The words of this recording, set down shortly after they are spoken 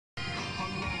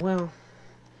Well,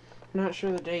 I'm not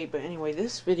sure the date, but anyway,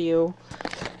 this video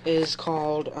is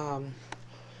called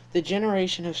the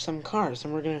generation of some cars,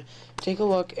 and we're going to take a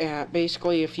look at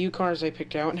basically a few cars I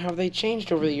picked out and how they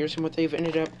changed over the years and what they've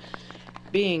ended up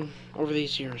being over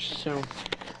these years. So,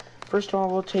 first of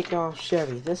all, we'll take off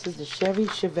Chevy. This is the Chevy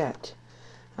Chevette.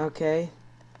 Okay?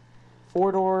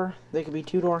 4-door, they could be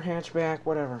 2-door hatchback,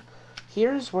 whatever.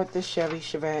 Here's what the Chevy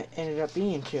Chevette ended up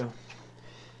being to.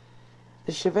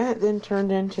 The Chevette then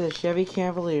turned into the Chevy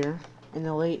Cavalier in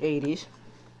the late 80s.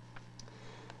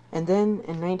 And then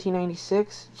in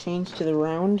 1996, changed to the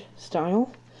round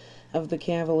style of the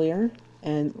Cavalier,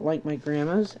 and like my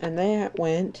grandma's. And that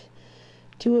went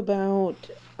to about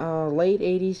late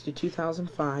 80s to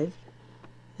 2005.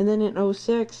 And then in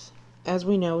 06, as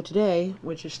we know today,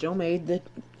 which is still made, the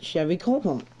Chevy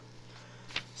Cobalt.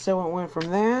 So it went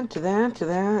from that to that to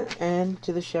that and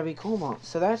to the Chevy Cobalt.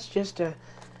 So that's just a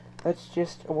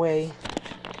way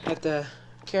that the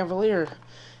Cavalier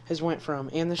has went from,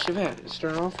 and the Chevette to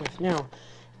start off with. Now,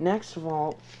 next I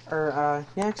want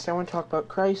to talk about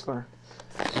Chrysler.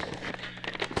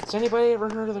 Has anybody ever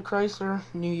heard of the Chrysler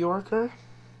New Yorker?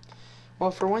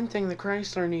 Well, for one thing, the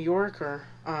Chrysler New Yorker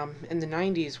in the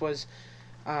 90s was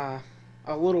a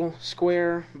little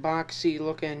square, boxy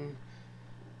looking,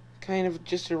 kind of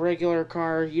just a regular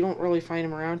car. You don't really find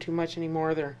them around too much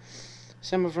anymore.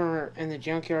 Some of them are in the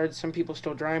junkyard. Some people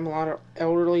still drive them. A lot of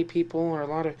elderly people or a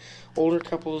lot of older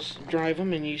couples drive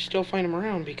them, and you still find them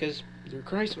around because they're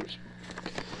Chryslers.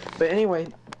 But anyway,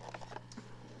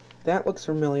 that looks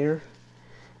familiar,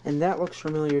 and that looks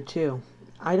familiar too.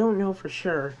 I don't know for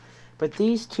sure, but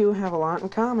these two have a lot in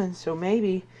common, so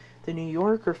maybe the New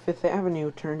Yorker Fifth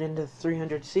Avenue turned into the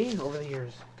 300C over the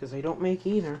years, because they don't make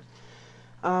either.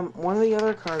 One of the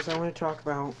other cars I want to talk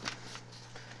about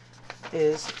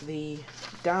is the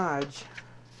Dodge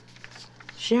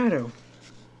Shadow.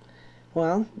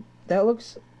 Well, that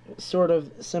looks sort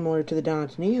of similar to the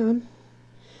Dodge Neon,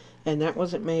 and that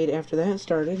wasn't made after that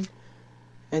started.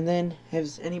 And then,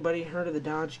 has anybody heard of the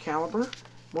Dodge Caliber?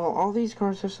 Well, all these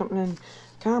cars have something in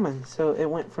common. So it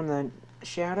went from the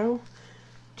Shadow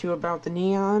to about the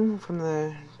Neon from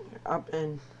the up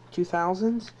in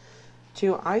 2000s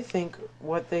to I think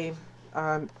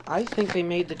they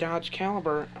made the Dodge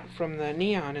Caliber from the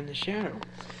Neon and the Shadow.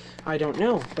 I don't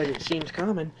know, but it seems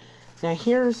common. Now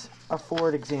here's a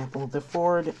Ford example, the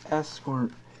Ford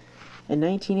Escort. In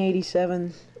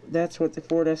 1987, that's what the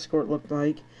Ford Escort looked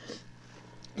like.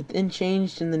 It then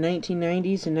changed in the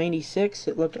 1990s and 96,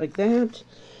 it looked like that.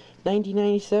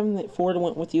 1997, Ford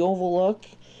went with the oval look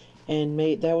and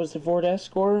that was the Ford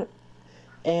Escort.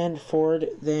 And Ford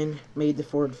then made the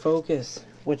Ford Focus,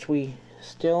 which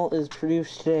still is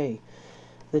produced today.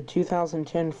 The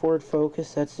 2010 Ford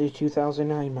Focus, that's the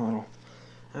 2009 model.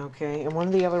 Okay, and one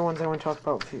of the other ones I want to talk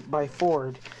about by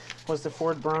Ford was the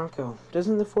Ford Bronco.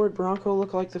 Doesn't the Ford Bronco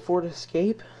look like the Ford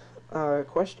Escape?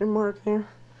 Question mark there?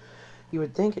 You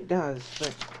would think it does,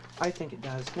 but I think it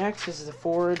does. Next is the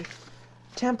Ford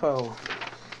Tempo.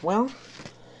 Well,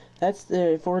 that's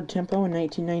the Ford Tempo in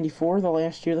 1994, the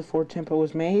last year the Ford Tempo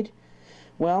was made.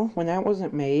 Well, when that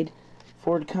wasn't made,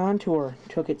 Ford Contour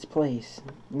took its place,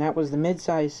 and that was the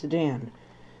mid-size sedan.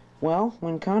 Well,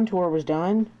 when Contour was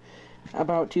done,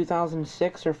 about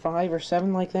 2006 or 5 or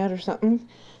 7 like that or something,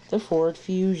 the Ford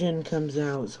Fusion comes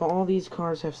out. So all these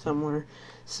cars have similar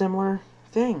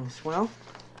things. Well,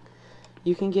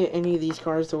 you can get any of these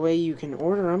cars the way you can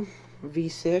order them.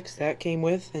 V6, that came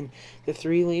with, and the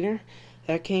 3-liter.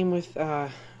 That came with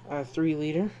a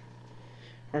 3-liter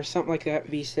or something like that,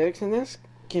 V6, and this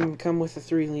can come with a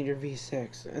 3-liter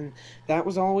V6, and that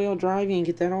was all-wheel drive. You can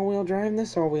get that all-wheel drive and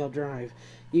this all-wheel drive.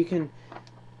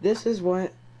 This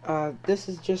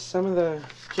is just some of the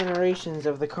generations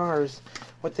of the cars,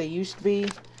 what they used to be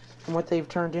and what they've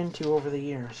turned into over the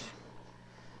years.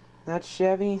 That's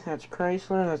Chevy, that's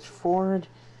Chrysler, that's Ford,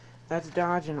 that's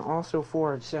Dodge, and also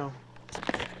Ford. So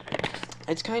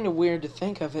it's kind of weird to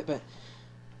think of it, but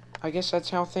I guess that's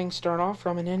how things start off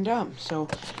from and end up. So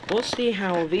we'll see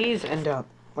how these end up,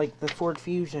 like the Ford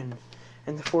Fusion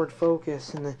and the Ford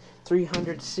Focus and the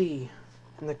 300C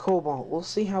and the Cobalt. We'll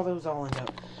see how those all end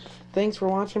up. Thanks for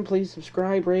watching. Please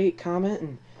subscribe, rate, comment,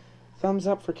 and thumbs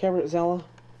up for Cabaretzella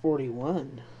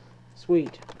 41.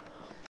 Sweet.